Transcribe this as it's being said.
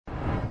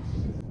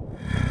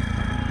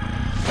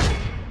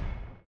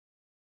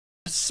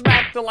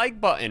smack the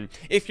like button.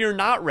 If you're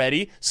not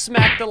ready,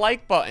 smack the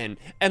like button.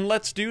 And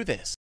let's do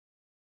this.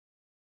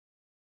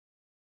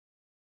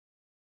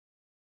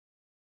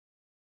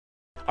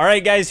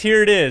 Alright guys,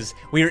 here it is.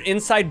 We are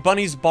inside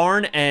Bunny's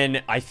barn,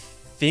 and I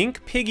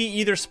think Piggy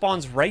either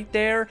spawns right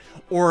there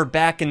or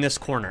back in this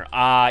corner.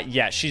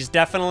 Yeah, she's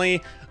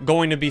definitely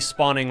going to be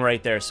spawning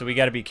right there, so we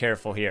got to be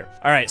careful here.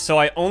 Alright, so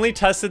I only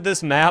tested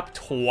this map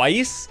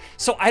twice,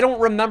 so I don't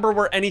remember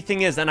where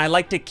anything is, and I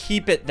like to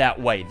keep it that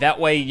way. That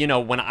way, you know,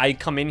 when I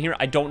come in here,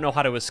 I don't know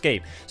how to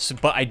escape. So,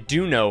 but I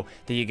do know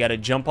that you got to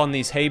jump on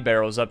these hay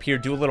barrels up here,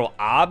 do a little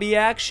obby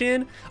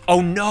action.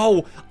 Oh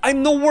no,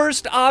 I'm the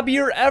worst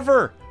obbier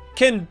ever.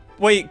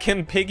 Wait,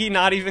 can Piggy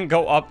not even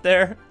go up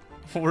there?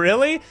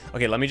 Really?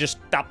 Okay, let me just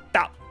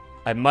stop.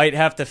 I might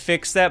have to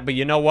fix that, but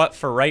you know what?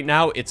 For right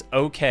now, it's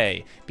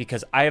okay,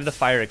 because I have the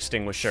fire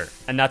extinguisher,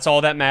 and that's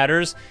all that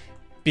matters,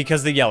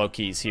 because the yellow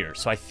key's here.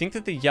 So I think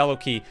that the yellow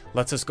key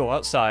lets us go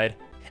outside,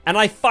 and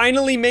I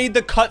finally made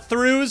the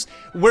cut-throughs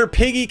where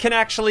Piggy can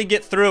actually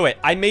get through it.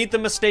 I made the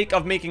mistake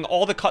of making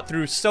all the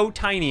cut-throughs so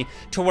tiny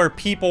to where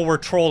people were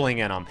trolling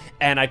in them,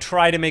 and I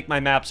try to make my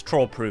maps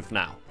troll-proof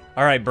now.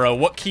 All right, bro,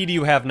 what key do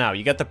you have now?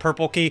 You got the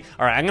purple key?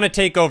 All right, I'm gonna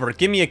take over.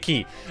 Give me a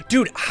key.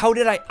 Dude, how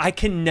did I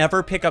can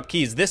never pick up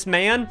keys. This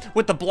man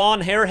with the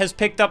blonde hair has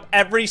picked up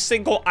every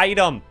single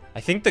item. I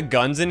think the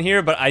gun's in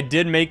here, but I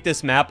did make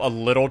this map a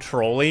little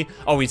trolly.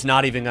 Oh, he's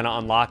not even gonna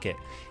unlock it.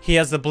 He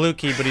has the blue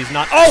key, but he's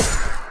not.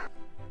 Oh!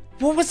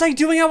 What was I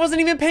doing? I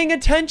wasn't even paying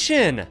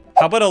attention.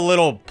 How about a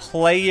little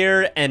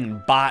player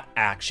and bot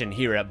action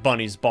here at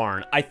Bunny's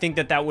barn? I think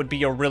that that would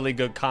be a really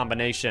good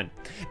combination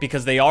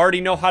because they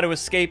already know how to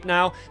escape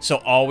now. So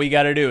all we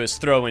got to do is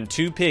throw in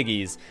 2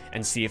 piggies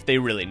and see if they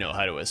really know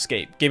how to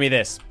escape. Give me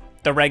this,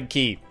 the red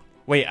key.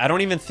 Wait, I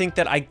don't even think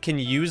that I can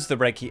use the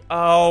red key.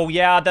 Oh,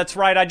 yeah, that's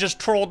right. I just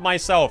trolled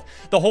myself.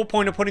 The whole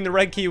point of putting the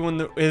red key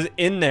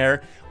in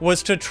there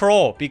was to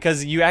troll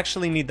because you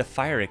actually need the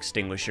fire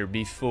extinguisher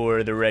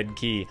before the red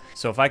key.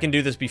 So if I can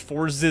do this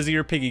before Zizzy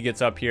or Piggy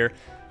gets up here.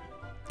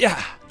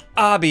 Yeah,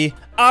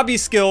 obby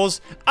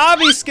skills.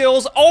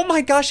 Oh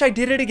my gosh, I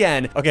did it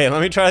again. Okay,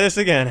 let me try this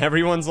again.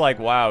 Everyone's like,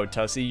 wow,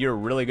 Tussy, you're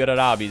really good at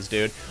obbies,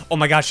 dude. Oh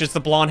my gosh, it's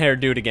the blonde hair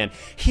dude again.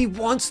 He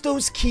wants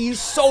those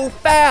keys so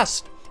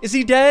fast. Is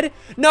he dead?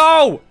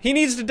 No! He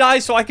needs to die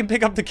so I can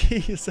pick up the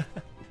keys.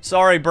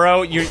 Sorry,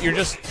 bro.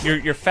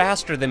 You're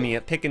faster than me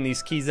at picking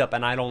these keys up,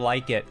 and I don't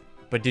like it.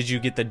 But did you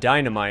get the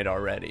dynamite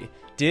already?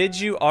 Did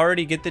you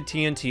already get the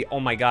TNT?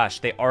 Oh my gosh,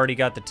 they already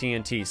got the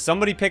TNT.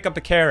 Somebody pick up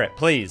a carrot,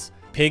 please.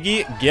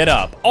 Piggy, get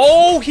up.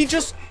 Oh, he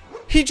just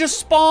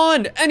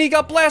spawned, and he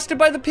got blasted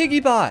by the Piggy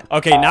bot.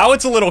 Okay, now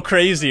it's a little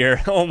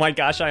crazier. Oh my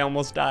gosh, I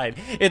almost died.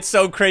 It's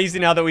so crazy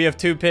now that we have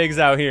 2 pigs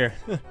out here.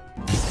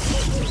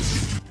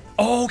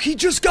 Oh, he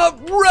just got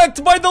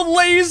wrecked by the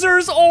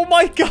lasers. Oh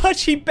my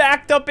gosh, he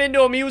backed up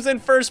into him. He was in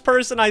first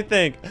person, I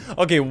think.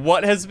 Okay,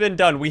 what has been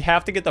done? We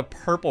have to get the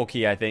purple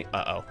key, I think.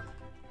 Uh-oh.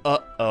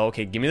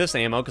 Okay, give me this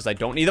ammo because I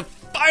don't need a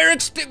fire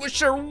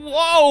extinguisher.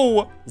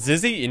 Whoa!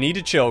 Zizzy, you need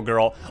to chill,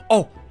 girl.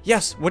 Oh,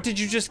 yes. What did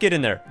you just get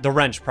in there? The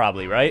wrench,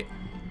 probably, right?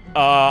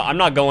 I'm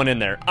not going in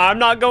there. I'm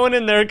not going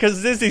in there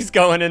because Zizzy's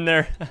going in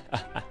there.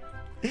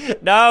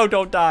 No,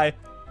 don't die.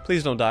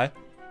 Please don't die.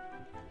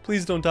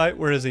 Please don't die.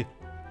 Where is he?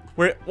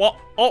 Where? What?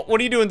 Oh,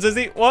 what are you doing,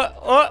 Zizzy? What?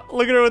 Oh,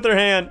 look at her with her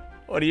hand.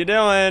 What are you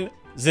doing?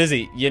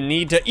 Zizzy, you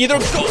need to either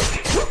go.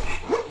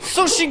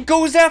 So she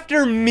goes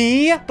after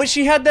me, but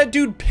she had that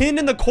dude pinned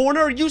in the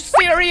corner. Are you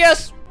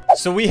serious?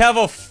 So we have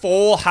a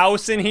full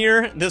house in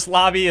here. This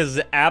lobby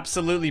is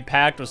absolutely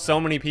packed with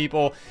so many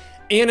people,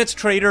 and it's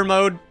trader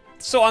mode.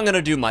 So I'm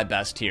gonna do my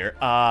best here.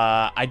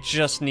 I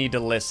just need to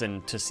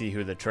listen to see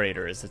who the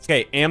trader is.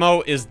 Okay,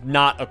 ammo is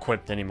not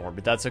equipped anymore,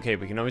 but that's okay.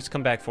 We can always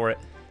come back for it.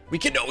 We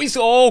can always,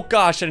 oh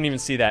gosh, I didn't even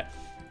see that.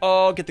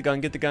 Oh, get the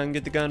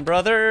gun,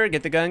 brother.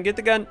 Get the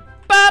gun.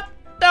 Bop!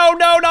 No,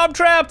 I'm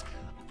trapped.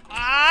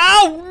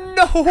 Ow,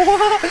 no.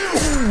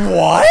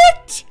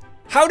 What?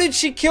 How did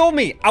she kill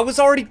me? I was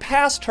already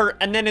past her,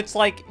 and then it's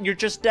like, you're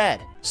just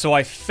dead. So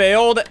I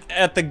failed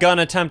at the gun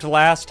attempt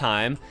last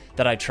time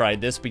that I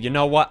tried this, but you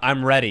know what?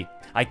 I'm ready.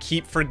 I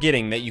keep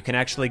forgetting that you can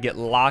actually get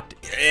locked.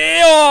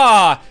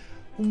 Ew!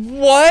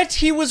 What?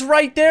 He was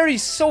right there.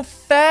 He's so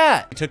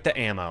fat. I took the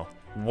ammo.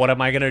 What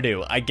am I gonna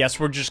do? I guess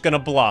we're just gonna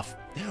bluff.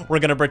 We're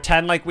gonna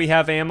pretend like we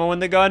have ammo in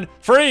the gun.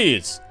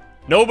 Freeze!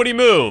 Nobody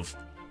move.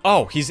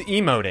 Oh, he's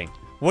emoting.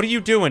 What are you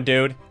doing,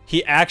 dude?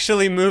 He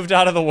actually moved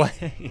out of the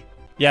way.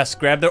 Yes,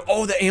 grab the...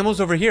 Oh, the ammo's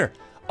over here.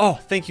 Oh,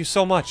 thank you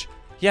so much.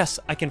 Yes,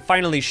 I can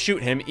finally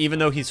shoot him even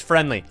though he's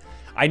friendly.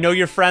 I know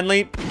you're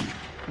friendly,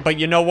 but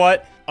you know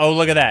what? Oh,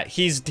 look at that.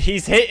 He's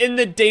hitting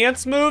the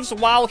dance moves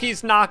while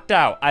he's knocked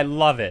out. I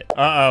love it.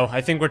 Uh-oh,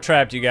 I think we're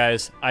trapped, you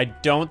guys. I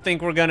don't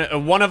think we're gonna...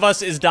 one of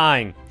us is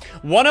dying.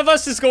 One of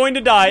us is going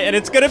to die, and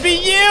it's gonna be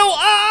you!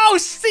 Oh,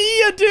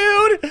 see ya,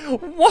 dude!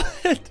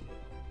 What?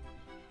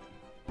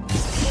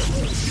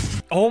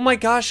 Oh my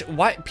gosh,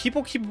 why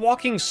people keep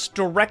walking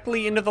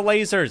directly into the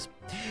lasers?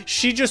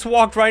 She just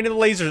walked right into the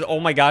lasers.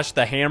 Oh my gosh,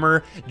 the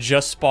hammer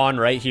just spawned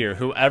right here.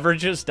 Whoever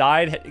just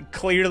died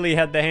clearly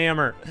had the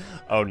hammer.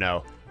 Oh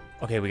no.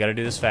 Okay, we gotta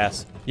do this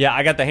fast. Yeah,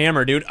 I got the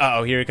hammer, dude.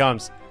 Uh-oh, here it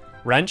comes.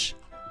 Wrench.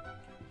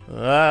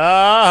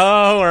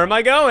 Oh, where am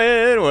I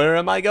going? Where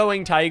am I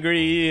going,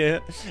 Tigry?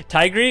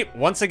 Tigry,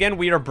 once again,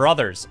 we are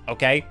brothers,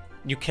 okay?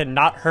 You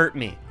cannot hurt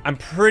me. I'm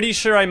pretty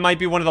sure I might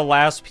be one of the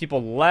last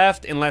people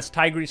left unless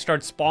Tigry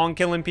starts spawn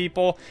killing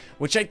people,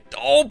 which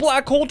oh,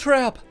 black hole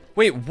trap.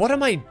 Wait, what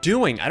am I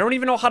doing? I don't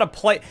even know how to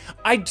play.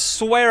 I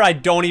swear I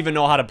don't even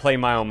know how to play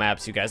my own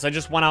maps, you guys. I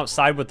just went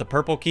outside with the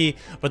purple key,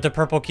 but the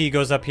purple key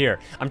goes up here.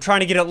 I'm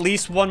trying to get at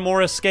least one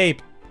more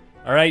escape.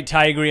 All right,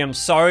 Tigry, I'm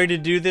sorry to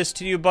do this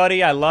to you,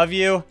 buddy. I love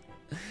you.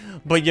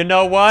 But you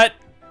know what?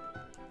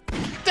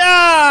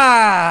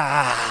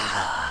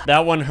 Ah!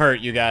 That one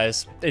hurt, you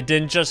guys. It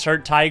didn't just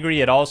hurt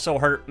Tigry, it also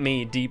hurt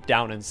me deep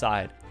down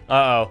inside.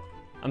 Uh-oh.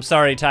 I'm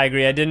sorry,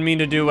 Tigry. I didn't mean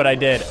to do what I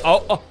did.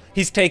 Oh,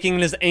 he's taking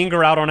his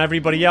anger out on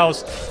everybody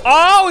else.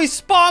 Oh, he's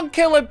spawn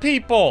killing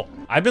people.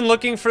 I've been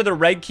looking for the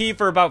red key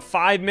for about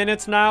 5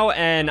 minutes now,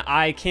 and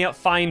I can't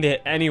find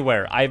it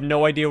anywhere. I have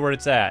no idea where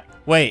it's at.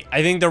 Wait,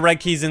 I think the red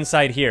key's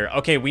inside here.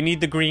 Okay, we need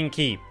the green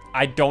key.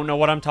 I don't know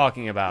what I'm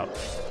talking about.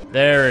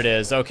 There it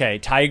is. Okay,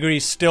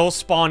 Tigry's still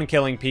spawn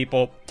killing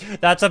people.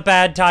 That's a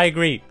bad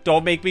Tigry.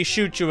 Don't make me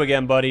shoot you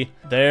again, buddy.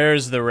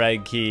 There's the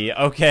red key.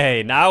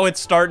 Okay, now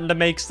it's starting to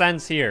make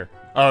sense here.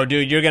 Oh,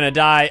 dude, you're gonna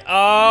die.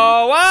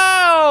 Oh,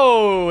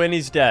 wow! And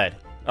he's dead.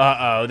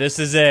 Uh-oh, this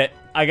is it.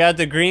 I got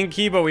the green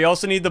key, but we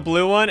also need the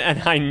blue one,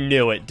 and I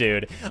knew it,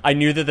 dude. I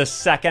knew that the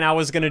second I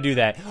was gonna do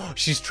that.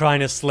 She's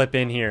trying to slip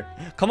in here.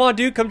 Come on,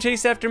 dude, come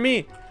chase after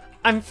me.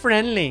 I'm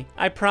friendly.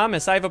 I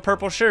promise. I have a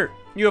purple shirt.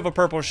 You have a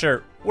purple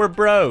shirt. We're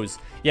bros.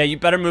 Yeah, you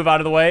better move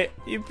out of the way.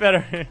 You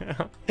better.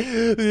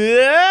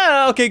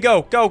 Yeah. Okay,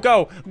 go, go,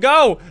 go,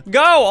 go,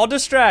 go. I'll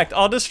distract.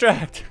 I'll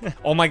distract.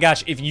 Oh my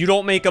gosh. If you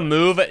don't make a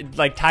move,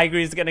 like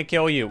Tigry's gonna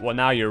kill you. Well,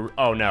 now you're.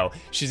 Oh no.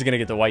 She's gonna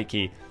get the white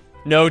key.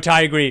 No,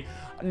 Tigry.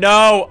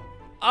 No.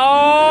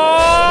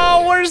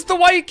 Oh, where's the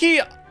white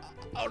key?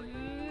 Oh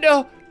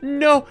no.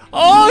 No.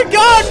 Oh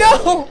God,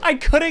 no. I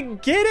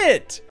couldn't get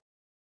it.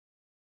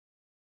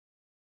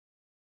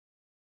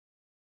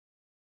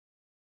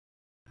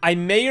 I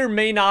may or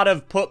may not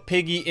have put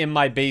Piggy in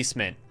my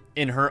basement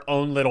in her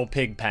own little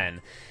pig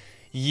pen.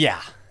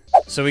 Yeah.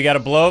 So we got to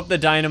blow up the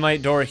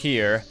dynamite door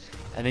here.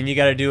 And then you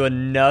got to do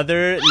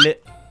another...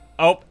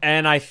 Oh,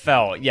 and I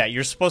fell. Yeah,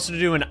 you're supposed to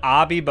do an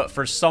obby, but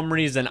for some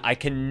reason, I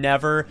can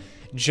never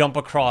jump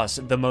across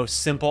the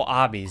most simple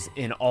obbies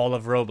in all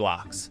of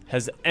Roblox.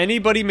 Has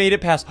anybody made it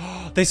past?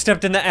 Oh, they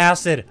stepped in the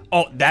acid.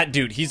 Oh, that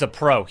dude, he's a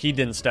pro. He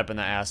didn't step in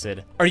the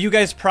acid. Are you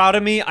guys proud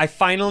of me? I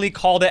finally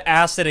called it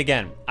acid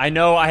again. I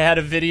know I had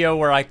a video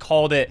where I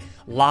called it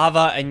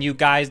lava and you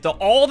guys,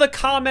 all the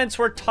comments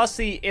were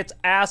Tussy, it's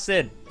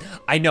acid.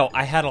 I know,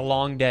 I had a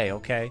long day,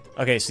 okay?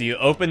 Okay, so you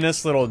open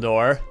this little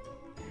door.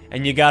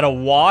 And you gotta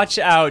watch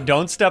out.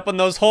 Don't step on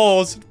those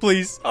holes,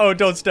 please. Oh,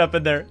 don't step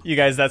in there. You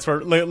guys, that's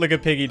where, look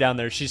at Piggy down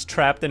there. She's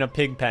trapped in a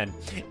pig pen.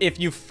 If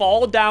you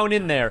fall down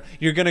in there,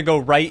 you're gonna go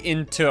right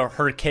into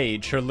her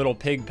cage, her little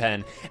pig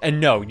pen.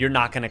 And no, you're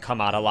not gonna come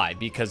out alive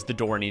because the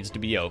door needs to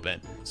be open.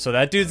 So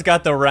that dude's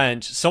got the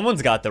wrench.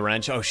 Someone's got the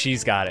wrench. Oh,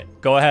 she's got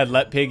it. Go ahead,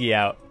 let Piggy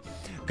out.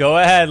 Go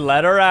ahead,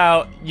 let her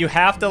out. You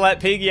have to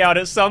let Piggy out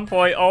at some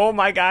point. Oh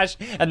my gosh.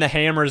 And the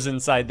hammer's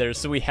inside there,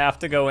 so we have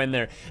to go in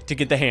there to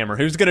get the hammer.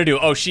 Who's gonna do?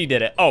 Oh, she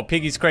did it. Oh,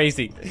 Piggy's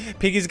crazy.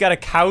 Piggy's got a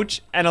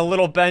couch and a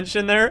little bench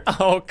in there.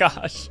 Oh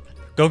gosh.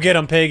 Go get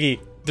him,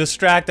 Piggy.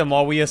 Distract him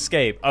while we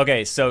escape.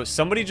 Okay, so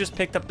somebody just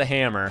picked up the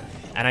hammer,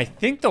 and I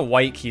think the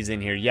white key's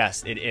in here.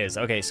 Yes, it is.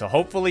 Okay, so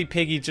hopefully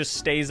Piggy just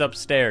stays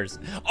upstairs.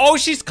 Oh,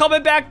 she's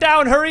coming back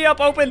down. Hurry up,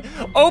 open,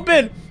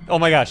 open. Oh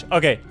my gosh.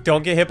 Okay,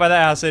 don't get hit by the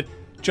acid.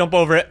 Jump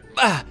over it.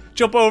 Ah,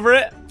 jump over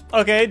it.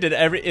 Okay,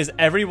 is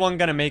everyone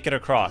gonna make it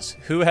across?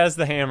 Who has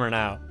the hammer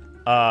now?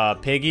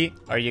 Piggy,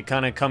 are you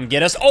gonna come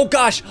get us? Oh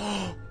gosh.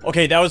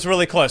 Okay, that was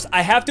really close.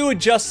 I have to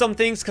adjust some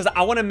things because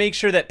I want to make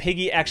sure that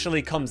Piggy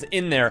actually comes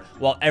in there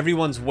while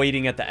everyone's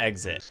waiting at the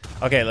exit.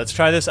 Okay, let's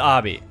try this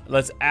obby.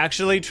 Let's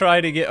actually try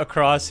to get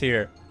across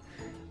here.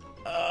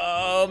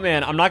 Oh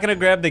man, I'm not gonna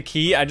grab the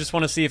key. I just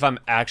want to see if I'm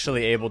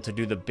actually able to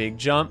do the big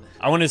jump.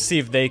 I want to see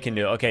if they can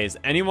do it. Okay, is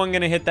anyone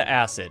gonna hit the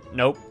acid?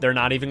 Nope, they're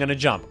not even gonna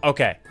jump.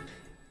 Okay.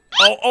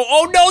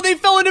 Oh no, they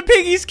fell into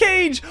Piggy's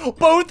cage!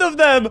 Both of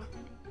them!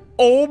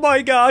 Oh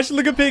my gosh,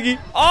 look at Piggy.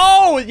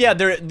 Oh, yeah,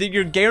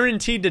 you're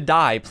guaranteed to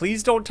die.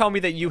 Please don't tell me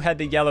that you had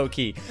the yellow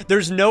key.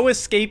 There's no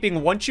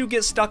escaping. Once you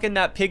get stuck in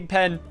that pig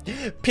pen,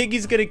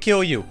 Piggy's gonna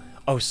kill you.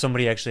 Oh,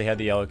 somebody actually had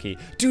the yellow key.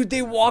 Dude,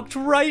 they walked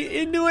right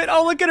into it.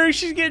 Oh, look at her.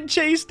 She's getting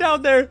chased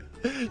down there.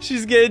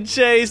 She's getting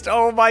chased.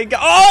 Oh my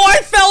god. Oh,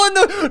 I fell in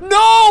the...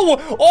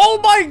 No! Oh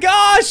my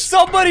gosh.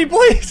 Somebody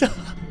please.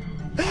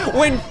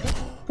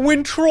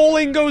 When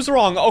trolling goes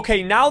wrong.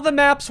 Okay, now the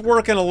map's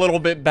working a little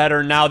bit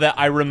better now that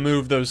I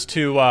removed those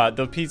two,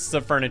 the pieces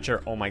of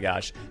furniture. Oh my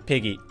gosh.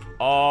 Piggy.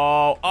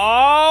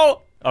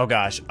 Oh. Oh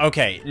gosh.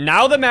 Okay,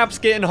 now the map's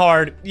getting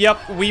hard.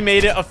 Yep, we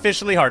made it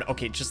officially hard.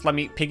 Okay, just let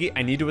me, Piggy,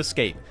 I need to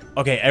escape.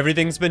 Okay,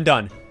 everything's been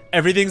done.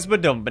 Everything's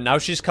been done, but now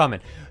she's coming.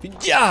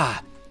 Yeah!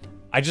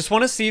 I just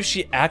want to see if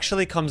she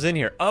actually comes in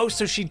here. Oh,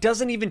 so she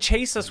doesn't even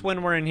chase us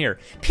when we're in here.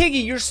 Piggy,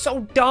 you're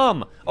so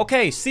dumb.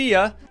 Okay, see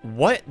ya.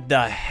 What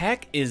the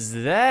heck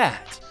is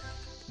that?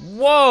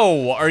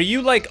 Whoa, are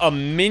you like a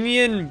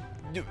minion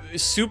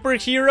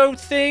superhero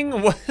thing?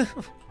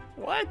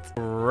 What?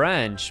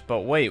 Wrench,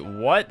 but wait,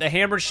 what? The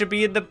hammer should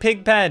be in the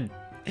pig pen.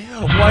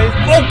 Why?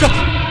 Oh,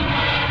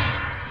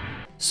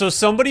 God! So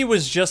somebody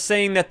was just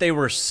saying that they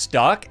were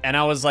stuck, and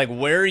I was like,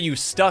 where are you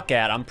stuck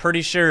at? I'm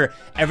pretty sure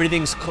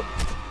everything's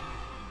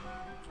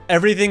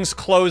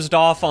closed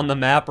off on the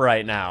map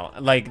right now.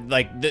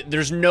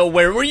 There's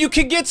nowhere where you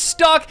can get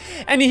stuck.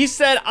 And he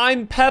said,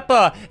 I'm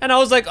Peppa. And I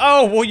was like,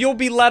 oh, well, you'll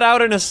be let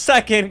out in a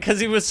second because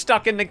he was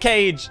stuck in the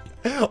cage.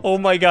 Oh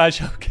my gosh,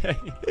 okay.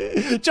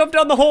 Jump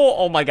down the hole.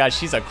 Oh my gosh,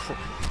 he's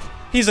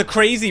a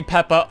crazy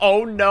Peppa.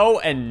 Oh no,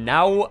 and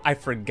now I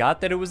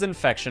forgot that it was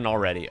infection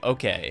already.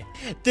 Okay.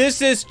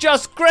 This is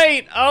just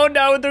great. Oh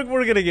no,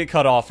 we're gonna get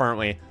cut off, aren't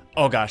we?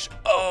 Oh gosh,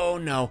 oh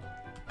no.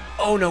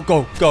 Oh no,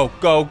 go, go,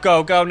 go,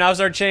 go, go. Now's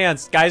our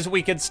chance. Guys,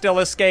 we can still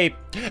escape.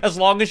 As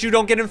long as you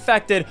don't get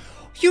infected.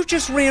 You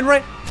just ran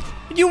right...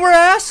 You were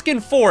asking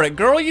for it,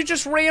 girl. You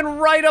just ran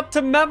right up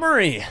to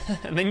memory.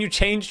 And then you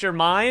changed your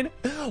mind?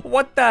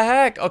 What the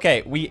heck?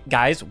 Okay,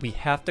 guys, we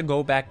have to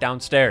go back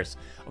downstairs.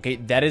 Okay,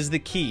 that is the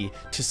key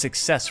to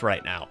success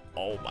right now.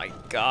 Oh my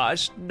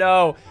gosh,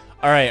 no.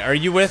 All right, are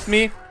you with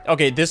me?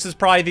 Okay, this is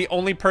probably the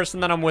only person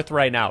that I'm with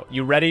right now.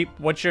 You ready?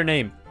 What's your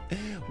name?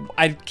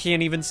 I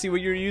can't even see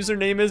what your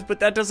username is, but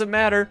that doesn't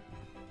matter.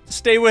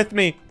 Stay with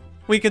me.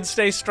 We can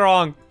stay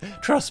strong.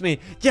 Trust me.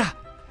 Yeah,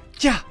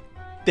 yeah.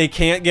 They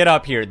can't get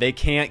up here. They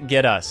can't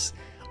get us.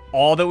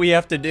 All that we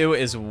have to do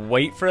is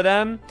wait for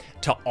them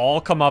to all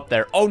come up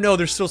there. Oh no,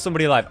 there's still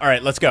somebody alive. All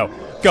right, let's go.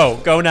 Go,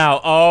 go now.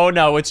 Oh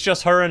no, it's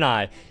just her and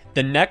I.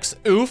 The next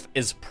oof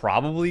is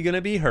probably gonna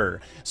be her.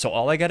 So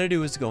all I gotta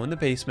do is go in the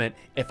basement.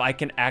 If I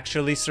can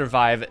actually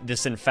survive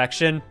this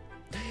infection,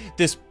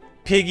 this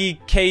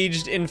Piggy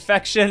caged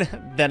infection,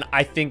 then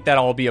I think that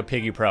I'll be a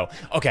Piggy pro.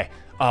 Okay,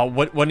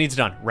 what needs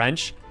done?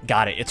 Wrench?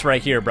 Got it. It's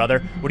right here, brother.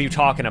 What are you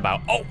talking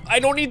about? Oh, I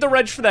don't need the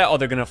wrench for that. Oh,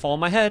 they're gonna fall on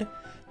my head.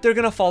 They're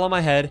gonna fall on my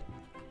head.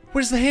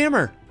 Where's the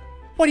hammer?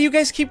 Why do you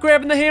guys keep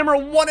grabbing the hammer?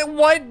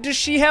 What? Does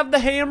she have the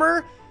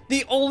hammer?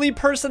 The only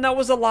person that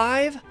was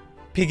alive?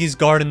 Piggy's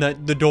guarding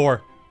the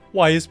door.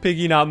 Why is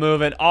Piggy not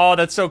moving? Oh,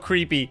 that's so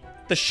creepy.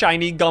 The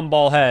shiny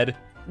gumball head.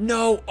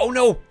 No. Oh,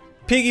 no.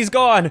 Piggy's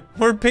gone.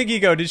 Where'd Piggy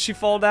go? Did she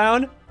fall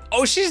down?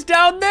 Oh, she's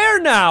down there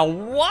now.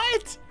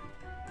 What?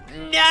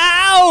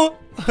 No.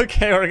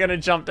 Okay, we're gonna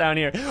jump down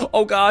here.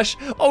 Oh gosh,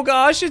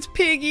 it's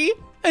Piggy,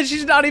 and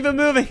she's not even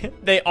moving.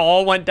 They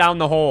all went down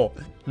the hole.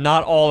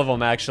 Not all of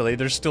them, actually.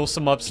 There's still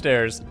some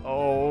upstairs.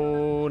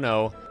 Oh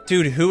no.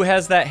 Dude, who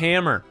has that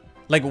hammer?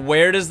 Like,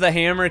 where does the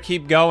hammer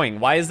keep going?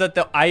 Why is that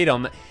the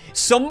item?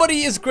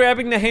 Somebody is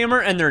grabbing the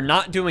hammer and they're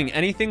not doing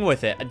anything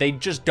with it. They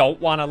just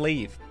don't want to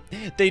leave.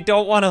 They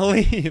don't want to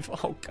leave.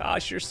 Oh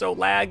gosh, you're so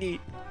laggy.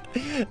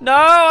 No,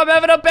 I'm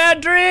having a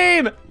bad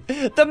dream.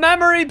 The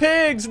memory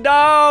pigs.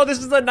 No, this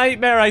is a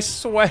nightmare, I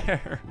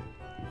swear.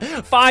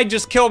 Fine,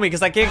 just kill me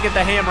because I can't get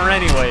the hammer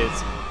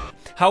anyways.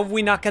 How have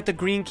we not got the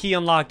green key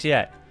unlocked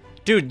yet?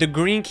 Dude, the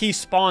green key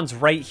spawns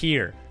right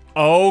here.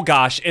 Oh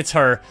gosh, it's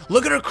her.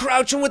 Look at her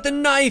crouching with the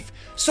knife.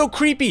 So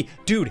creepy.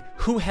 Dude,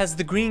 who has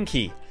the green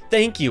key?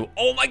 Thank you.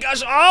 Oh my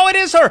gosh. Oh, it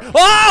is her.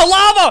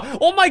 Oh, lava.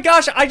 Oh my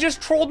gosh. I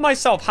just trolled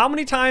myself. How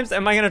many times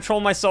am I going to troll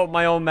myself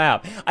my own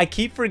map? I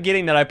keep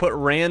forgetting that I put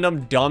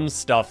random dumb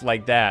stuff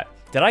like that.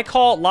 Did I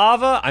call it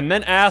lava? I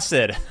meant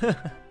acid.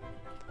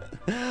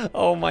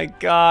 Oh my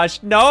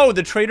gosh. No,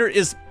 the traitor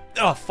is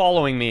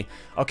following me.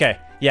 Okay.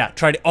 Yeah,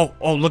 try to.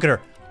 Oh, look at her.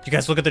 You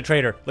guys, look at the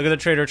traitor. Look at the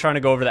traitor trying to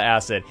go over the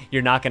acid.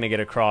 You're not going to get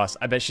across.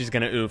 I bet she's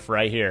going to oof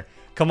right here.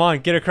 Come on,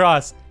 get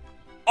across.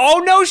 Oh,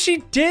 no, she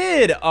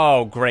did.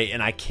 Oh, great.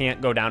 And I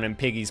can't go down in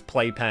Piggy's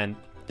playpen.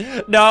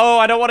 No,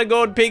 I don't want to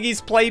go in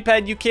Piggy's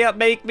playpen. You can't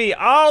make me.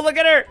 Oh, look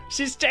at her.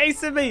 She's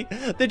chasing me.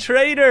 The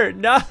traitor.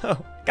 No.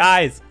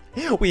 Guys,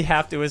 we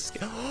have to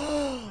escape.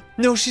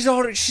 No, she's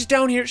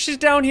down here. She's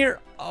down here.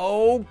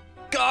 Oh,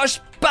 gosh.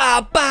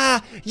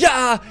 Ba.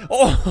 Yeah.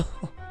 Oh.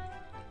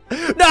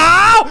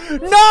 No.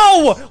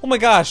 No. Oh, my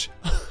gosh.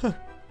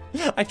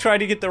 I tried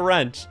to get the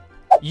wrench.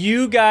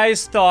 You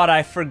guys thought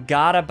I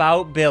forgot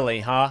about Billy,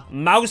 huh?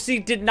 Mousy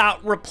did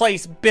not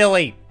replace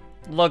Billy.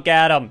 Look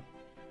at him.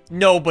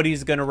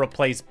 Nobody's gonna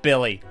replace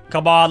Billy.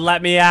 Come on,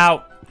 let me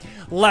out.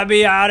 Let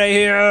me out of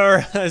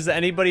here. Is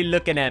anybody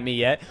looking at me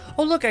yet?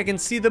 Oh, look, I can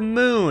see the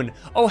moon.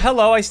 Oh,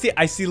 hello, I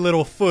see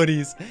little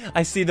footies.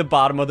 I see the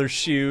bottom of their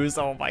shoes.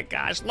 Oh my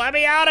gosh, let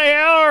me out of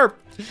here.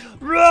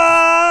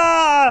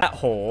 That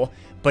hole.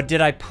 But did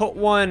I put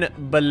one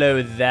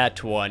below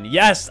that one?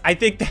 Yes, I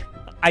think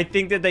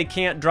that they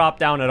can't drop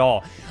down at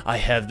all. I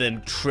have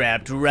them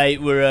trapped right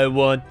where I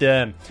want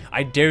them.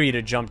 I dare you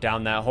to jump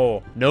down that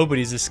hole.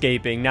 Nobody's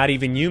escaping, not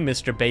even you,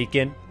 Mr.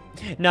 Bacon.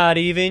 Not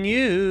even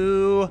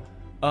you.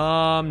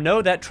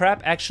 No, that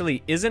trap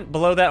actually isn't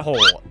below that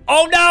hole.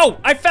 Oh no,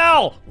 I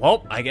fell.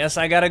 Well, I guess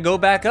I gotta go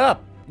back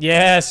up.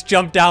 Yes,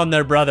 jump down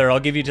there, brother. I'll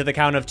give you to the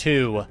count of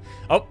 2.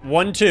 Oh,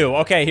 1, 2.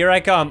 Okay, here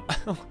I come.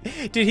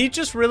 Did he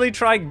just really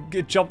try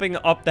jumping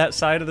up that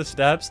side of the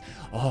steps?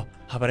 Oh,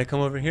 how about I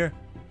come over here?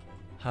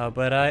 How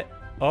about I...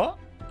 Oh,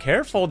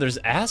 careful. There's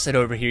acid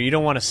over here. You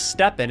don't want to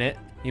step in it.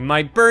 You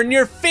might burn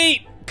your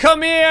feet.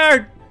 Come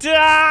here.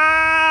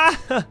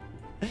 Ah!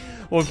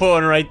 We'll put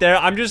one right there.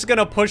 I'm just going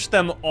to push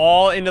them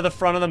all into the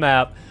front of the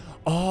map.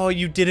 Oh,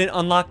 you didn't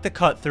unlock the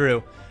cut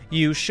through.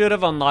 You should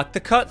have unlocked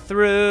the cut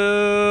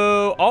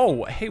through.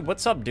 Oh, hey,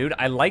 what's up, dude?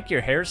 I like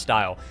your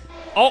hairstyle.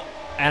 Oh,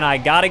 and I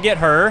gotta get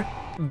her.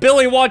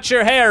 Billy, watch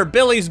your hair.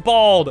 Billy's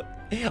bald.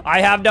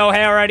 I have no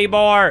hair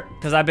anymore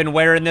because I've been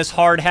wearing this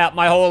hard hat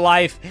my whole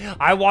life.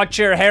 I want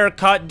your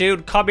haircut,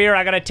 dude. Come here.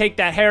 I'm gonna take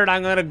that hair and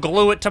I'm gonna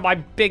glue it to my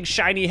big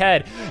shiny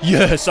head.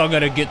 Yes, I'm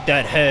gonna get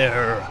that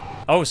hair.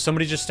 Oh,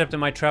 somebody just stepped in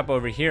my trap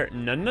over here.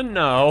 No, no,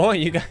 no.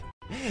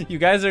 You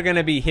guys are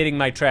gonna be hitting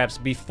my traps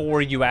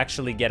before you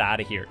actually get out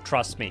of here.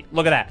 Trust me.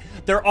 Look at that.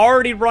 They're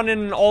already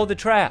running in all the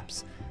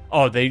traps.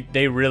 Oh,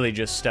 they really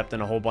just stepped in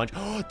a whole bunch.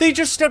 They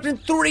just stepped in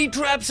 3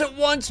 traps at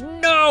once.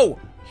 No!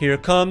 Here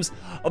comes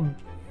a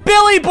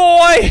Billy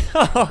boy!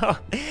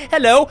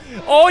 Hello.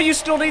 Oh, you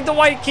still need the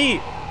white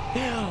key.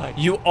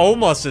 You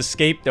almost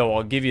escaped, though.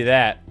 I'll give you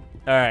that.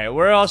 All right,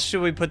 where else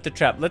should we put the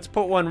trap? Let's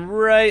put one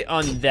right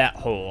on that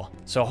hole.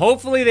 So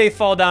hopefully they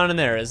fall down in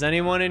there. Is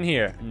anyone in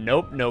here?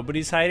 Nope,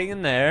 nobody's hiding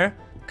in there.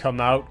 Come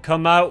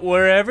out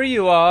wherever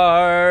you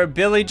are.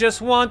 Billy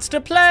just wants to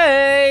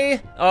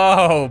play.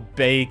 Oh,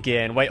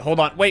 bacon. Wait,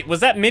 hold on. Wait, was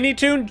that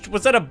mini-tune?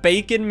 Was that a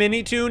bacon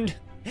mini-tune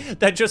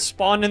that just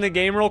spawned in the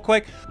game real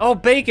quick? Oh,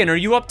 bacon, are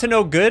you up to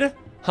no good?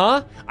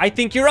 Huh? I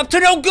think you're up to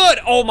no good.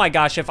 Oh my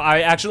gosh, if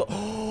I actually...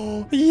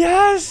 Oh,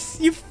 yes,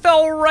 you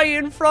fell right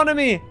in front of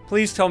me.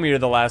 Please tell me you're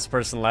the last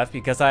person left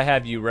because I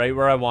have you right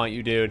where I want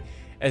you, dude.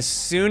 As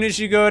soon as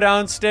you go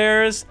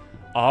downstairs...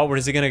 Oh,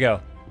 where's he gonna go?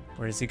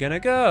 Where's he gonna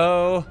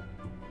go?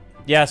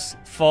 Yes,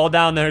 fall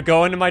down there,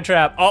 go into my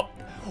trap. Oh,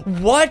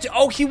 what?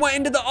 Oh, he went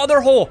into the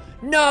other hole.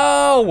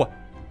 No!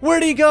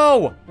 Where'd he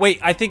go? Wait,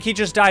 I think he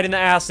just died in the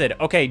acid.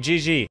 Okay,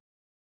 GG.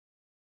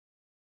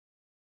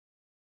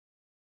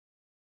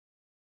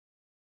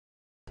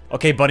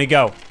 Okay, Bunny,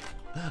 go.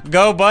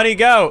 Go, Bunny,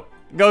 go.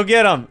 Go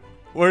get him.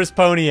 Where's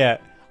Pony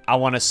at? I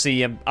want to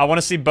see him. I want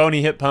to see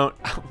Boney hit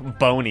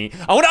Boney.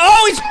 I want to...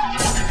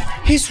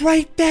 Oh, he's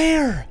right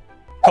there.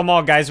 Come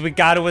on, guys. We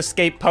got to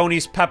escape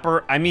Pony's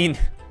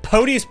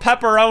Pony's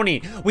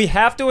pepperoni. We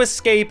have to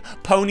escape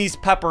Pony's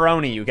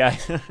pepperoni, you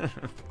guys.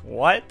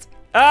 What?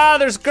 Ah,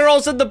 there's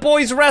girls in the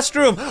boys'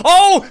 restroom.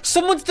 Oh,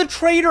 someone's the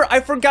traitor. I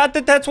forgot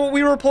that that's what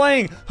we were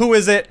playing. Who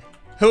is it?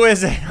 Who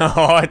is it?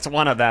 Oh, it's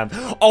one of them.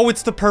 Oh,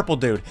 it's the purple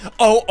dude.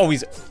 Oh,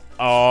 he's...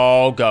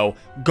 Oh, go.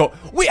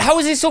 Wait, how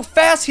is he so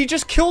fast? He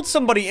just killed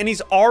somebody and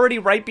he's already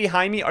right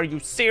behind me. Are you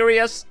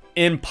serious?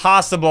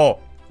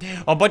 Impossible.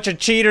 A bunch of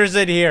cheaters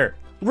in here.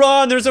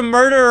 Run, there's a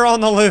murderer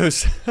on the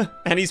loose.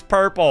 And he's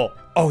purple.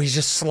 Oh, he's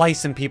just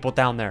slicing people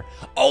down there.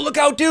 Oh, look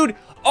out, dude.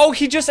 Oh,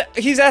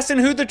 he's asking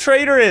who the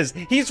traitor is.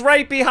 He's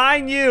right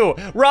behind you.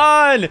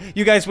 Run.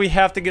 You guys, we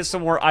have to get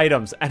some more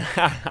items. And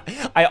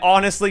I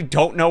honestly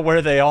don't know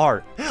where they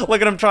are.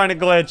 Look at him trying to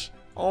glitch.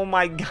 Oh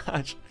my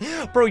gosh.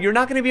 Bro, you're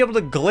not going to be able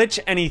to glitch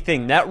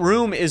anything. That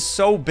room is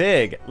so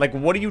big. Like,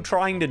 what are you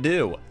trying to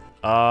do?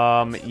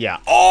 Yeah.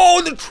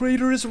 Oh, the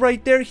traitor is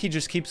right there. He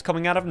just keeps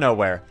coming out of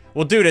nowhere.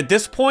 Well, dude, at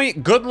this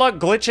point, good luck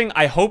glitching.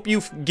 I hope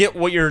you get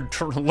what you're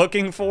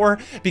looking for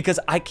because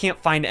I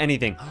can't find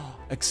anything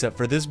except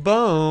for this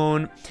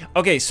bone.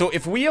 Okay, so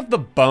if we have the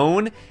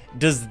bone,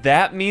 does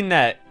that mean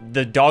that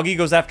the doggy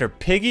goes after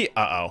Piggy?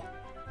 Uh-oh.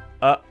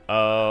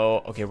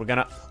 Okay, we're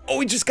gonna... Oh,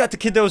 we just got the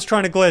kid that was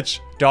trying to glitch.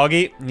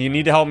 Doggy, you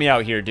need to help me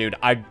out here, dude.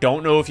 I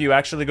don't know if you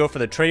actually go for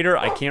the traitor.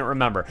 I can't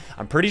remember.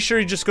 I'm pretty sure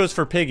he just goes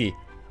for Piggy.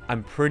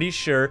 I'm pretty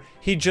sure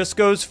he just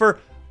goes for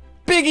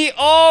Piggy.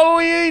 Oh,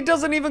 he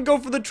doesn't even go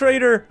for the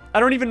traitor. I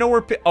don't even know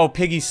where oh,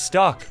 Piggy's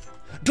stuck.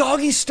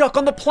 Doggy's stuck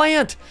on the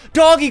plant.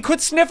 Doggy,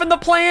 quit sniffing the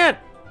plant.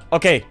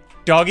 Okay,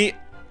 Doggy,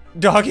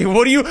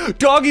 what are you?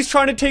 Doggy's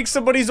trying to take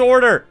somebody's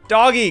order.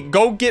 Doggy,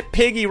 go get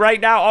Piggy right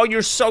now. Oh,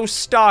 you're so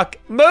stuck.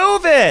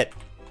 Move it.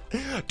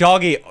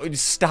 Doggy,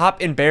 stop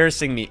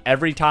embarrassing me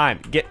every time.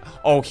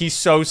 Oh, he's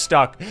so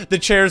stuck. The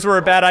chairs were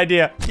a bad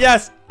idea.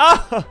 Yes.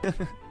 Oh.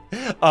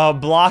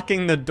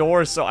 Blocking the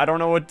door, so I don't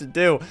know what to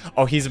do.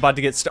 Oh, he's about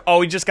to get stuck.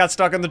 Oh, he just got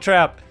stuck in the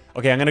trap.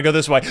 Okay, I'm gonna go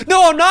this way.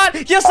 No, I'm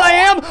not. Yes, I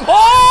am.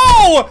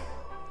 Oh!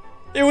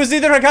 It was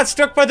either I got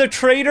stuck by the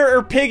traitor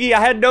or Piggy. I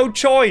had no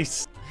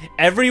choice.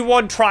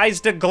 Everyone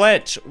tries to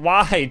glitch.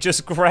 Why?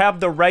 Just grab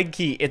the red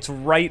key. It's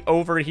right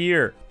over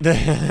here.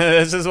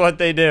 This is what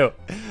they do.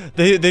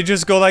 They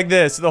just go like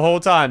this the whole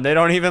time. They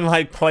don't even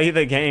like play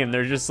the game.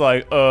 They're just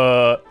like,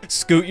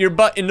 scoot your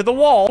butt into the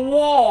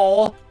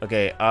wall.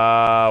 Okay,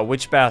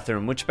 which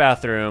bathroom? Which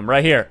bathroom?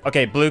 Right here.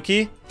 Okay, blue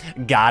key.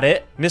 Got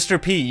it. Mr.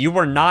 P, you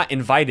were not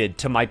invited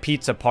to my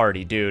pizza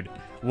party, dude.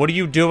 What are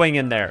you doing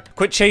in there?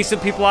 Quit chasing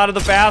people out of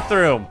the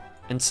bathroom.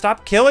 And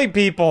stop killing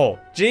people.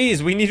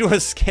 Jeez, we need to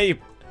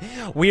escape.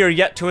 We are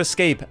yet to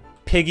escape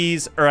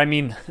Piggy's, or I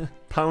mean,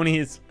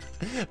 Pony's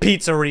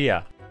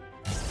Pizzeria.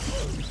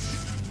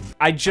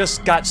 I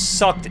just got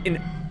sucked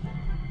in.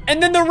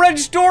 And then the red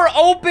door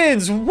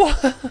opens.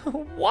 What?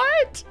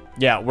 What?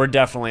 Yeah, we're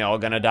definitely all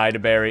gonna die to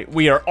Barry.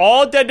 We are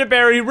all dead to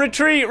Barry.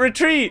 Retreat,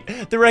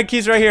 retreat. The red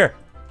key's right here.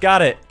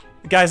 Got it.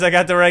 Guys, I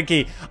got the red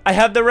key. I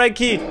have the red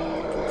key.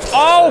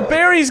 Oh,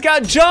 Barry's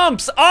got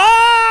jumps.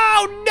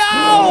 Oh,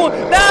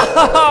 no.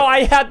 No,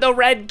 I had the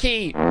red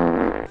key.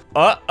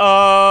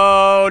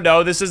 Uh-oh.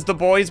 No, this is the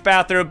boys'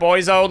 bathroom.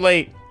 Boys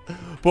only.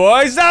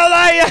 Boys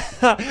only.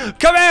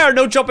 Come here.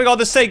 No jumping on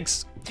the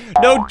sinks.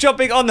 No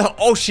jumping on the...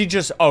 Oh,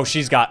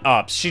 she's got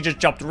ups. She just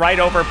jumped right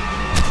over...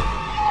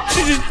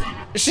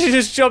 She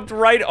just jumped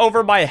right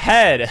over my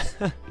head.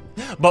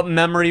 But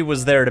Memory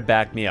was there to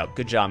back me up.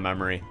 Good job,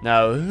 Memory.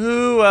 Now,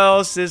 who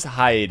else is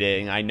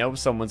hiding? I know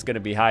someone's gonna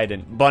be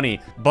hiding.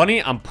 Bunny.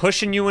 Bunny, I'm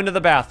pushing you into the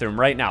bathroom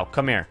right now.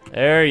 Come here.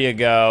 There you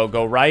go.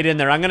 Go right in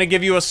there. I'm gonna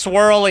give you a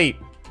swirly.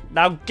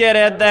 Now get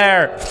in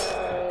there.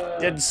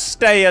 And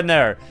stay in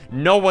there.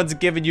 No one's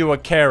giving you a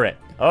carrot.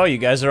 Oh, you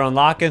guys are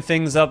unlocking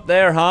things up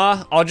there,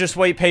 huh? I'll just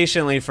wait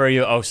patiently for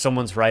you. Oh,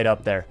 someone's right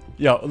up there.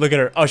 Yo, look at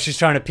her. Oh, she's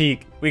trying to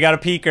peek. We got a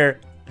peeker.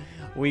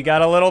 We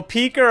got a little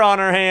peeker on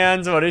her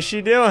hands. What is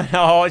she doing?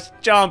 Oh,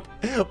 jump.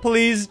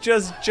 Please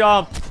just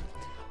jump.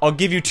 I'll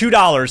give you $2.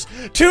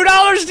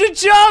 $2 to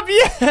jump,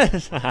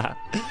 yes!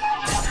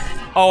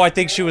 Oh, I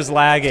think she was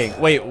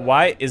lagging. Wait,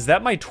 why? Is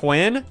that my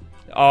twin?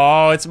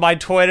 Oh, it's my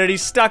twin and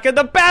he's stuck in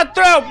the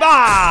bathroom!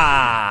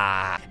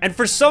 Ah! And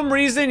for some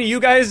reason, you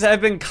guys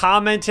have been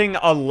commenting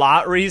a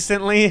lot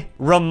recently,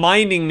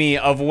 reminding me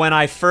of when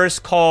I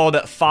first called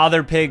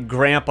Father Pig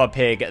Grandpa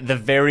Pig the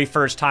very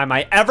first time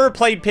I ever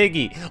played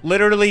Piggy.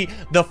 Literally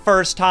the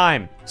first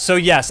time. So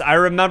yes, I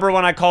remember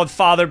when I called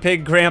Father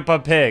Pig Grandpa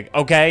Pig,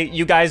 okay?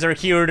 You guys are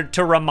here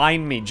to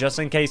remind me, just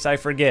in case I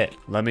forget.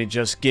 Let me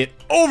just get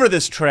over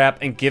this trap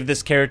and give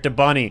this carrot to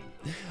Bunny.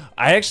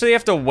 I actually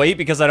have to wait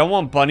because I don't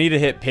want Bunny to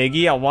hit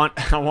Piggy. I want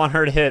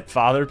her to hit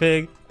Father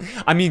Pig.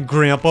 I mean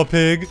Grandpa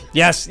Pig.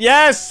 Yes,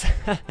 yes!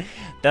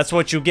 That's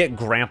what you get,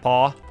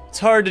 Grandpa. It's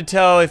hard to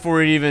tell if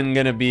we're even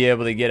gonna be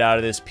able to get out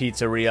of this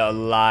pizzeria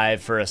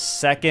alive for a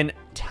second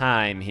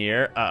time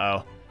here.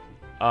 Uh-oh.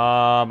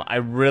 I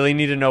really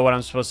need to know what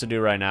I'm supposed to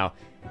do right now.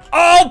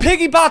 Oh,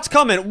 Piggy Bot's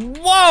coming!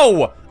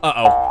 Whoa!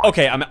 Uh-oh.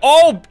 Okay,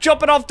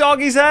 jumping off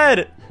Doggy's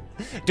head!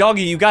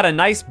 Doggy, you got a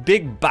nice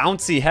big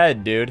bouncy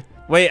head, dude.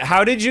 Wait,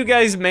 how did you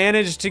guys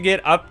manage to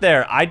get up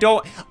there?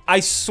 I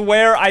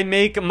swear I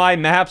make my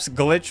maps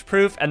glitch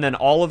proof and then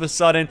all of a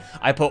sudden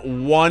I put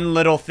one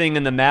little thing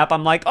in the map.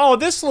 I'm like, oh,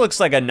 this looks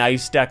like a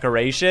nice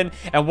decoration.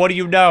 And what do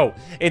you know?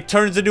 It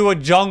turns into a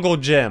jungle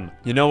gym.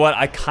 You know what?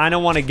 I kind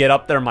of want to get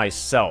up there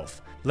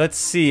myself. Let's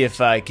see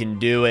if I can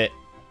do it.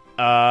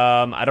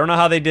 I don't know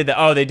how they did that.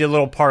 Oh, they did a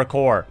little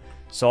parkour.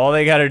 So all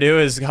they gotta do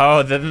is,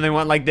 oh, then they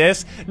went like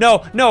this?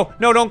 No, no,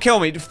 no, don't kill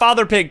me.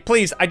 Father Pig,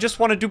 please, I just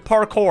want to do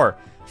parkour.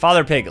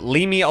 Father Pig,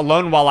 leave me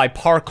alone while I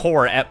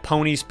parkour at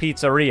Pony's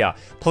Pizzeria.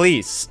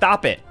 Please,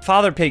 stop it.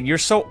 Father Pig, you're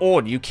so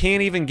old. You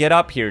can't even get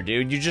up here,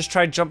 dude. You just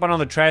tried jumping on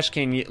the trash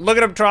can. Look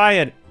at him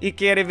trying. He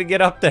can't even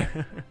get up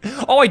there.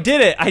 Oh, I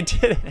did it. I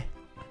did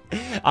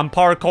it. I'm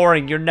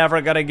parkouring. You're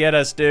never gonna get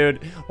us,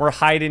 dude. We're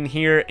hiding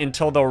here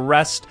until the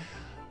rest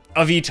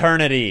of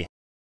eternity.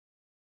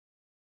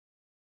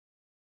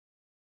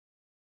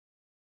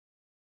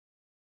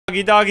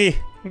 Doggy, doggy.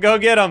 Go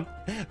get him.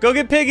 Go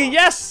get Piggy.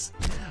 Yes.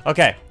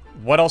 Okay.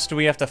 What else do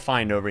we have to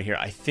find over here?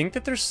 I think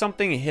that there's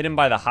something hidden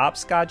by the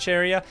hopscotch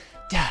area.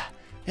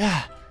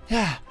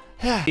 Yeah.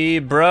 Hey,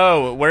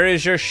 bro, where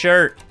is your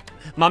shirt?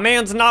 My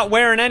man's not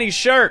wearing any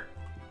shirt.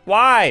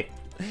 Why?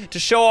 To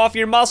show off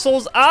your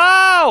muscles?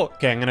 Oh!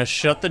 Okay, I'm gonna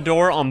shut the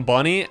door on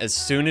Bunny as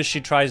soon as she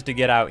tries to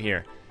get out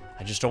here.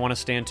 I just don't want to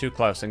stand too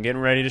close. I'm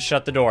getting ready to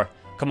shut the door.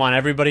 Come on,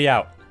 everybody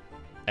out.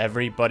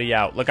 Everybody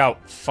out. Look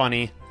out,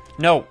 funny.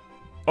 No,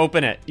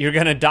 open it. You're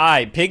gonna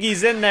die.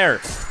 Piggy's in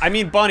there. I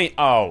mean, Bunny.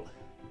 Oh.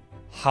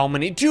 How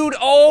many? Dude,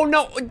 oh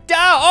no.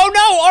 Oh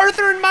no,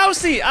 Arthur and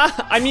Mousy.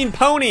 I mean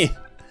Pony.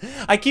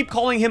 I keep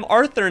calling him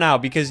Arthur now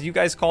because you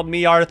guys called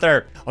me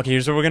Arthur. Okay,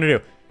 here's what we're gonna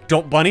do.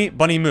 Don't,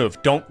 Bunny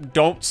move.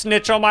 Don't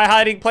snitch on my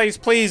hiding place,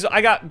 please.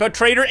 I got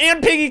Betrayer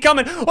and Piggy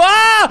coming.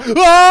 Ah!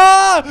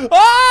 Ah!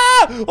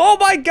 Ah! Oh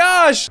my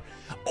gosh.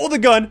 Oh, the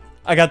gun.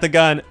 I got the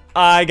gun.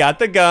 I got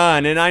the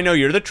gun, and I know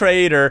you're the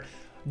traitor.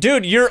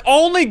 Dude, you're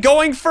only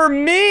going for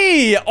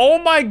me. Oh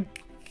my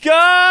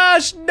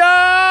gosh,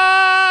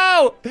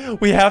 no!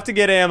 We have to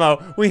get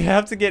ammo. We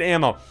have to get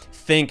ammo.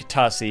 Think,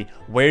 Tussy.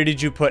 Where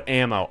did you put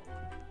ammo?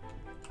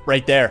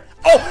 Right there.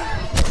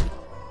 Oh!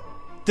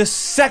 The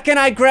second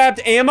I grabbed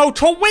ammo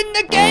to win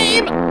the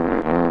game!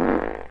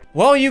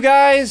 Well, you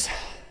guys,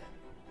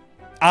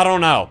 I don't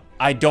know.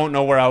 I don't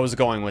know where I was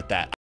going with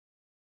that.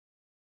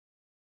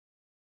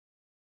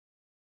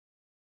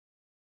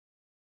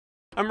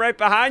 I'm right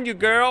behind you,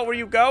 girl. Where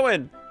you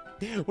going?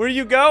 Where are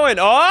you going?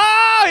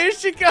 Oh, here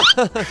she goes.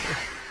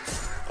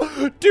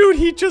 Dude,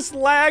 he just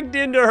lagged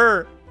into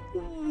her.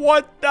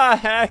 What the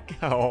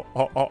heck?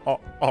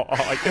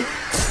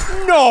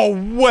 No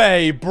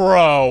way,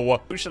 bro.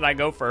 Who should I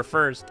go for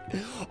first?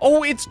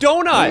 Oh, it's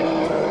Donut.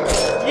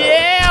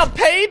 Yeah,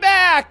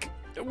 payback.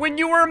 When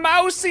you were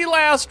mousy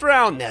last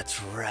round.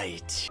 That's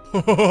right.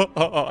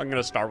 I'm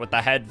gonna start with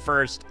the head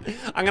first.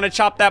 I'm gonna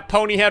chop that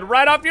pony head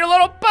right off your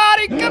little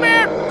body. Come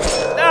here.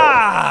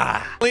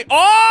 Ah.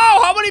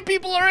 Oh, how many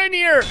people are in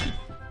here?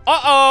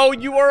 Uh-oh,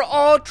 you are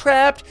all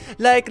trapped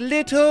like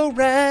little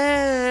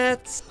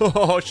rats.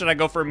 Oh, should I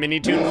go for a mini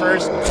tune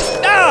first?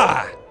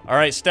 Ah! All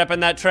right, step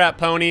in that trap,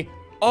 pony.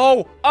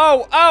 Oh,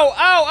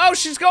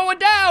 she's going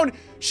down.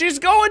 She's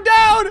going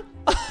down.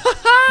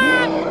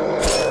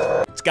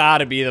 It's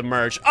gotta be the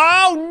merch.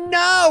 Oh,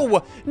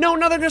 no. No,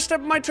 they're gonna step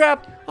in my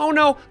trap. Oh,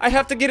 no, I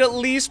have to get at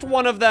least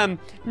one of them.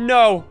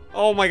 No.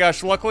 Oh, my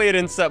gosh, luckily I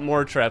didn't set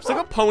more traps. Look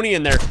at Pony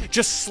in there,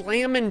 just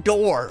slamming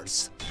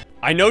doors.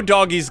 I know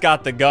Doggy's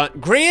got the gun.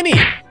 Granny,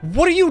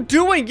 what are you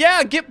doing?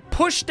 Yeah, get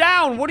pushed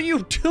down. What are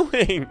you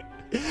doing?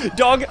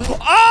 Dog.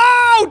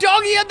 Oh,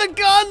 Doggy had the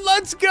gun.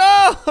 Let's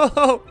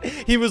go.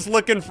 He was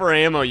looking for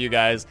ammo, you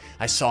guys.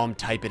 I saw him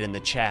type it in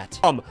the chat.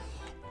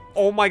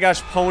 Oh my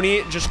gosh,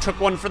 Pony just took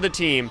one for the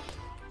team.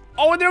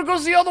 Oh, and there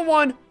goes the other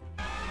one.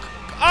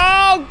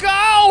 Oh,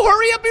 go!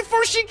 Hurry up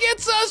before she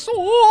gets us!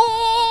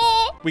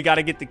 Whoa! We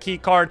gotta get the key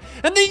card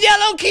and the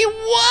yellow key.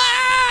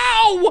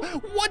 Wow!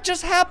 What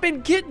just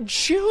happened? Get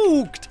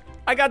juked!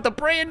 I got the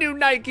brand new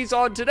Nikes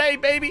on today,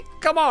 baby.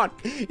 Come on.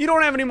 You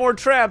don't have any more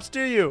traps,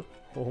 do you?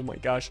 Oh my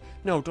gosh.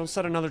 No, don't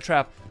set another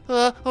trap.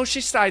 Oh,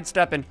 she's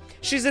sidestepping.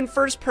 She's in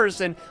first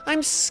person.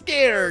 I'm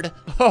scared.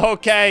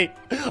 Okay,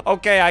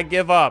 I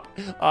give up.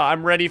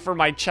 I'm ready for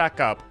my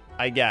checkup,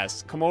 I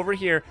guess. Come over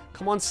here.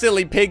 Come on,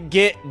 silly pig,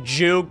 get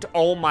juked.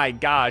 Oh my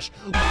gosh.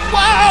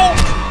 Wow!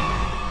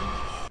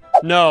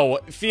 No,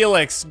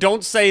 Felix,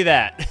 don't say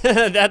that.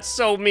 That's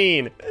so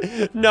mean.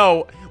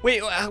 No,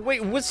 wait,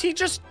 was he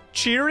just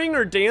cheering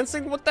or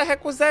dancing? What the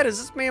heck was that? Is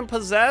this man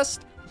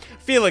possessed?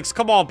 Felix,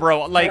 come on,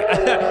 bro. Like,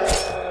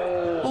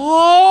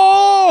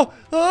 oh,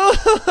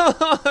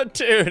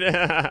 dude.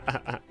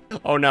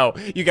 Oh no,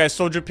 you guys,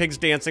 Soldier Pig's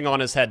dancing on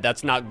his head.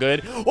 That's not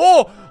good.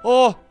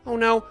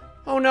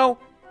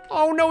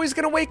 Oh no, he's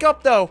gonna wake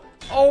up though.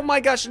 Oh my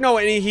gosh, no,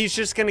 and he's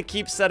just gonna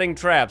keep setting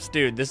traps.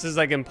 Dude, this is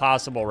like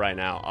impossible right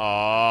now.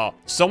 Oh,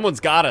 someone's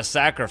gotta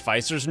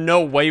sacrifice. There's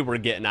no way we're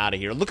getting out of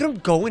here. Look at him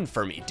going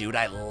for me, dude.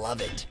 I love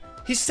it.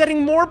 He's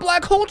setting more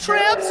black hole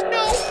traps?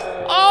 No.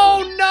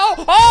 Oh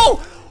no.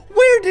 Oh,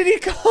 where did he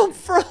come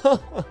from?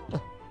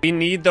 We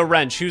need the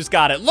wrench. Who's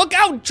got it? Look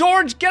out,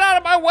 George, get out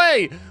of my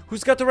way.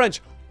 Who's got the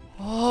wrench?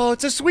 Oh,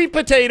 it's a sweet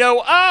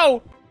potato.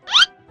 Oh.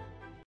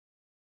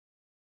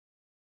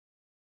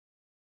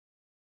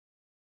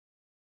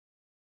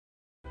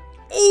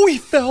 Oh, he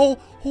fell.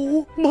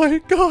 Oh my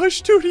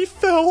gosh, dude, he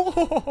fell.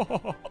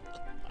 Oh,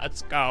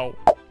 let's go.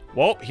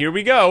 Well, here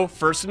we go.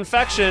 First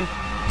infection.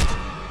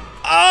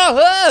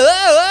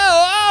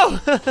 Oh,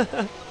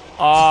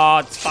 oh,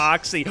 it's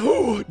Foxy.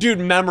 Dude,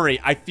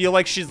 memory. I feel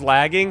like she's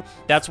lagging.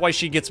 That's why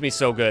she gets me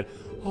so good.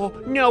 Oh,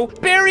 no.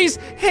 Barry's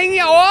hanging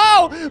out.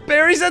 Oh,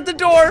 Barry's at the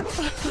door.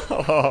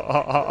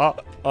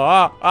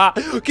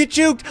 Get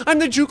juked. I'm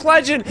the juke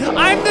legend.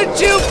 I'm the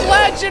juke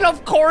legend.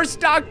 Of course,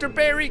 Dr.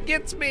 Barry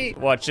gets me.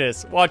 Watch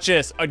this. Watch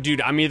this. Oh,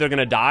 dude, I'm either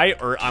gonna die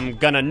or I'm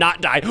gonna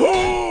not die.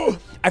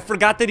 I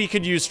forgot that he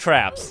could use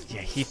traps.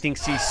 Yeah, he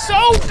thinks he's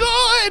so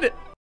good.